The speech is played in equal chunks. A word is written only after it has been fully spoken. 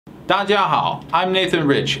大家好, I'm Nathan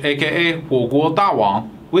Rich, aka 火锅大王.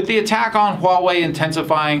 With the attack on Huawei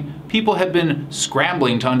intensifying, people have been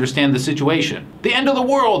scrambling to understand the situation. The end of the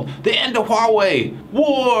world! The end of Huawei!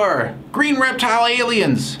 War! Green reptile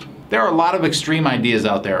aliens! There are a lot of extreme ideas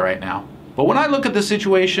out there right now. But when I look at the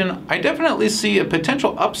situation, I definitely see a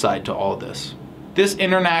potential upside to all this. This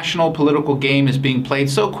international political game is being played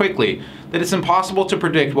so quickly that it's impossible to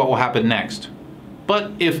predict what will happen next.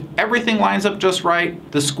 But if everything lines up just right,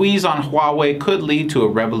 the squeeze on Huawei could lead to a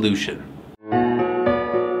revolution.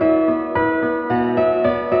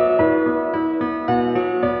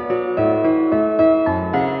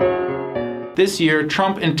 This year,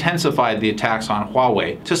 Trump intensified the attacks on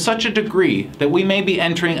Huawei to such a degree that we may be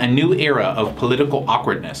entering a new era of political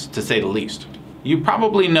awkwardness, to say the least. You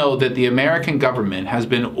probably know that the American government has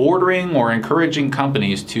been ordering or encouraging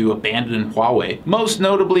companies to abandon Huawei. Most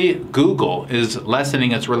notably, Google is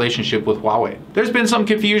lessening its relationship with Huawei. There's been some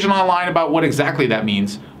confusion online about what exactly that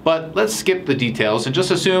means, but let's skip the details and just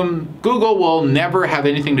assume Google will never have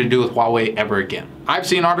anything to do with Huawei ever again. I've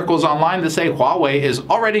seen articles online that say Huawei is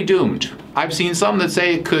already doomed. I've seen some that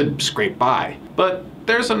say it could scrape by. But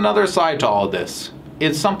there's another side to all of this.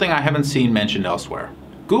 It's something I haven't seen mentioned elsewhere.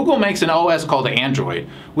 Google makes an OS called Android,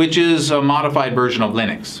 which is a modified version of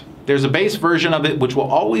Linux. There's a base version of it which will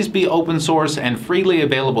always be open source and freely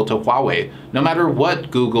available to Huawei, no matter what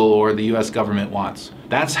Google or the US government wants.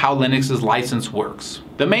 That's how Linux's license works.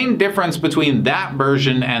 The main difference between that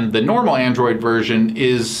version and the normal Android version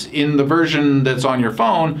is in the version that's on your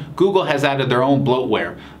phone, Google has added their own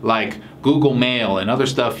bloatware, like Google Mail and other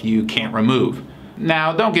stuff you can't remove.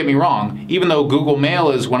 Now, don't get me wrong, even though Google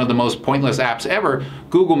Mail is one of the most pointless apps ever,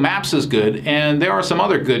 Google Maps is good, and there are some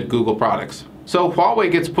other good Google products. So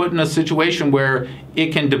Huawei gets put in a situation where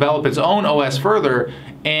it can develop its own OS further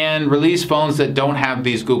and release phones that don't have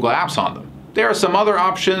these Google apps on them. There are some other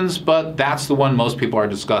options, but that's the one most people are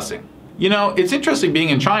discussing. You know, it's interesting being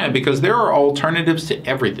in China because there are alternatives to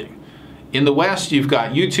everything. In the West, you've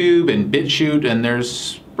got YouTube and BitChute, and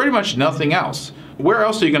there's pretty much nothing else. Where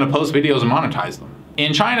else are you going to post videos and monetize them?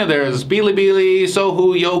 In China, there's Bilibili,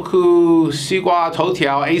 Sohu, Youku, Xigua,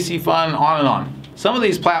 Toutiao, AC Fun, on and on. Some of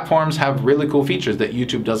these platforms have really cool features that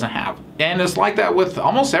YouTube doesn't have. And it's like that with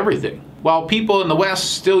almost everything. While people in the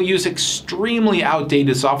West still use extremely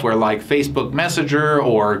outdated software like Facebook Messenger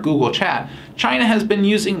or Google Chat, China has been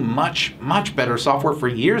using much better software for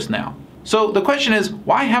years now. So the question is,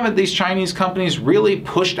 why haven't these Chinese companies really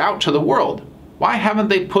pushed out to the world? Why haven't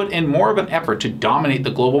they put in more of an effort to dominate the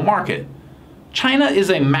global market? China is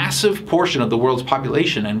a massive portion of the world's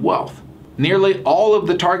population and wealth. Nearly all of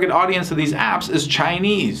the target audience of these apps is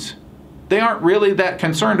Chinese. They aren't really that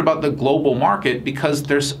concerned about the global market because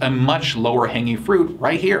there's a much lower hanging fruit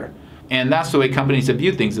right here. And that's the way companies have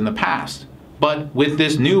viewed things in the past. But with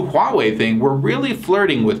this new Huawei thing, we're really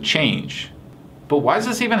flirting with change. But why is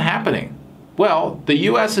this even happening? Well, the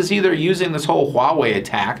US is either using this whole Huawei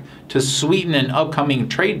attack to sweeten an upcoming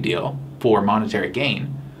trade deal for monetary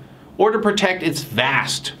gain, or to protect its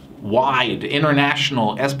vast, wide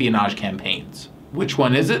international espionage campaigns. Which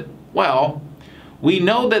one is it? Well, we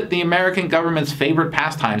know that the American government's favorite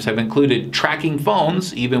pastimes have included tracking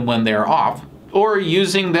phones even when they're off, or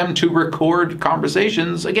using them to record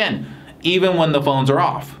conversations, again, even when the phones are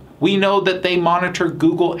off. We know that they monitor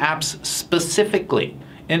Google apps specifically.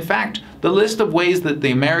 In fact, the list of ways that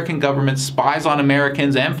the American government spies on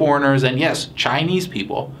Americans and foreigners, and yes, Chinese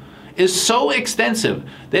people, is so extensive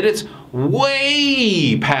that it's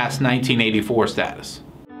way past 1984 status.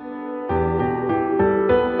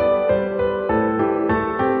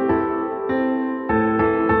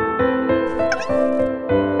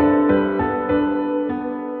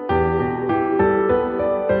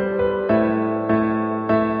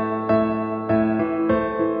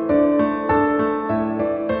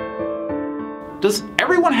 Does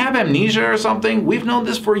everyone have amnesia or something? We've known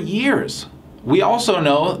this for years. We also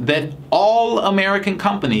know that all American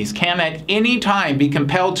companies can at any time be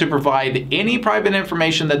compelled to provide any private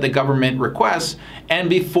information that the government requests and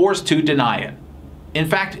be forced to deny it. In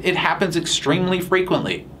fact, it happens extremely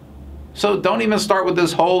frequently. So don't even start with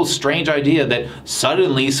this whole strange idea that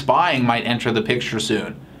suddenly spying might enter the picture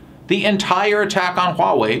soon. The entire attack on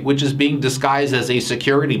Huawei, which is being disguised as a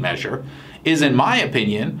security measure, is, in my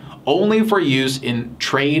opinion, only for use in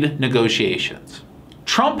trade negotiations.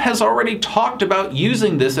 Trump has already talked about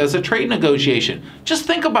using this as a trade negotiation. Just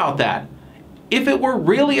think about that. If it were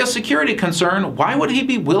really a security concern, why would he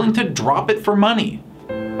be willing to drop it for money?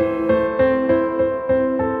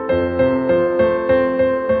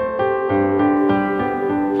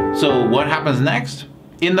 So what happens next?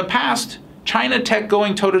 In the past, China tech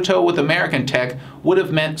going toe-to-toe with American tech would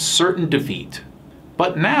have meant certain defeat.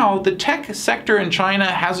 But now the tech sector in China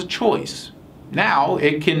has a choice. Now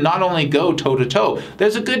it can not only go toe-to-toe,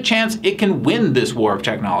 there's a good chance it can win this war of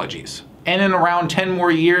technologies. And in around 10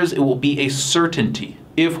 more years, it will be a certainty.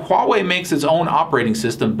 If Huawei makes its own operating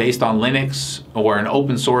system based on Linux or an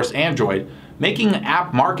open source Android, making an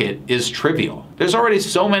app market is trivial. There's already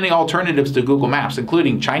so many alternatives to Google Maps,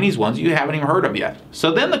 including Chinese ones you haven't even heard of yet.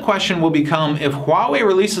 So then the question will become, if Huawei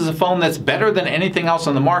releases a phone that's better than anything else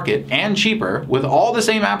on the market and cheaper, with all the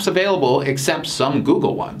same apps available except some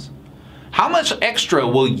Google ones, how much extra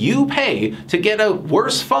will you pay to get a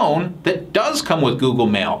worse phone that does come with Google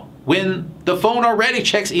Mail when the phone already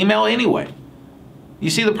checks email anyway?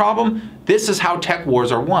 You see the problem? This is how tech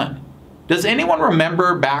wars are won. Does anyone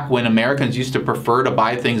remember back when Americans used to prefer to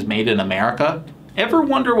buy things made in America? Ever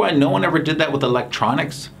wonder why no one ever did that with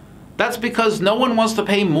electronics? That's because no one wants to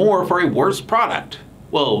pay more for a worse product.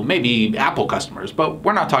 Well, maybe Apple customers, but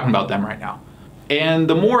we're not talking about them right now. And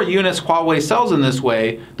the more units Huawei sells in this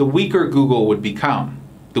way, the weaker Google would become.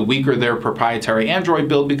 The weaker their proprietary Android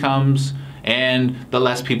build becomes, and the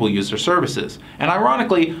less people use their services. And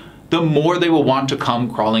ironically, the more they will want to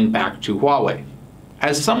come crawling back to Huawei.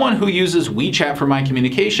 As someone who uses WeChat for my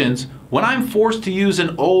communications, when I'm forced to use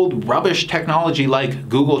an old rubbish technology like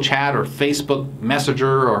Google Chat or Facebook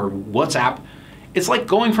Messenger or WhatsApp, it's like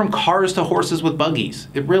going from cars to horses with buggies.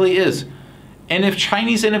 It really is. And if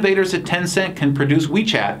Chinese innovators at Tencent can produce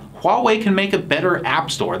WeChat, Huawei can make a better app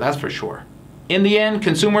store, that's for sure. In the end,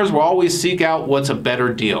 consumers will always seek out what's a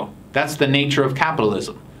better deal. That's the nature of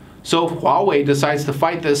capitalism. So if Huawei decides to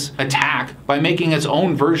fight this attack by making its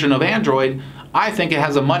own version of Android, I think it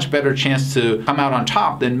has a much better chance to come out on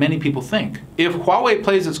top than many people think. If Huawei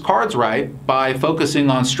plays its cards right by focusing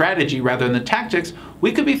on strategy rather than the tactics,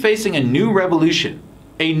 we could be facing a new revolution,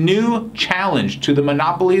 a new challenge to the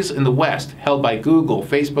monopolies in the West held by Google,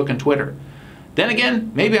 Facebook, and Twitter. Then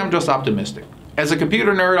again, maybe I'm just optimistic. As a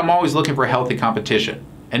computer nerd, I'm always looking for healthy competition.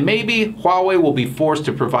 And maybe Huawei will be forced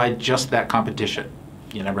to provide just that competition.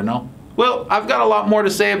 You never know. Well, I've got a lot more to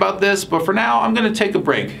say about this, but for now, I'm going to take a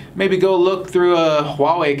break. Maybe go look through a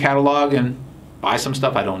Huawei catalog and buy some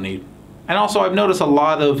stuff I don't need. And also, I've noticed a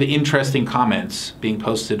lot of interesting comments being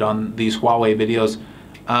posted on these Huawei videos.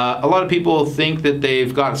 A lot of people think that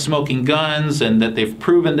they've got smoking guns and that they've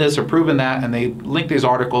proven this or proven that, and they link these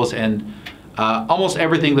articles, and almost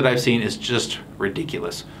everything that I've seen is just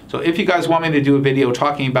ridiculous. So if you guys want me to do a video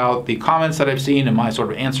talking about the comments that I've seen and my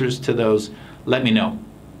sort of answers to those, let me know.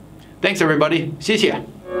 Thanks everybody. 谢谢.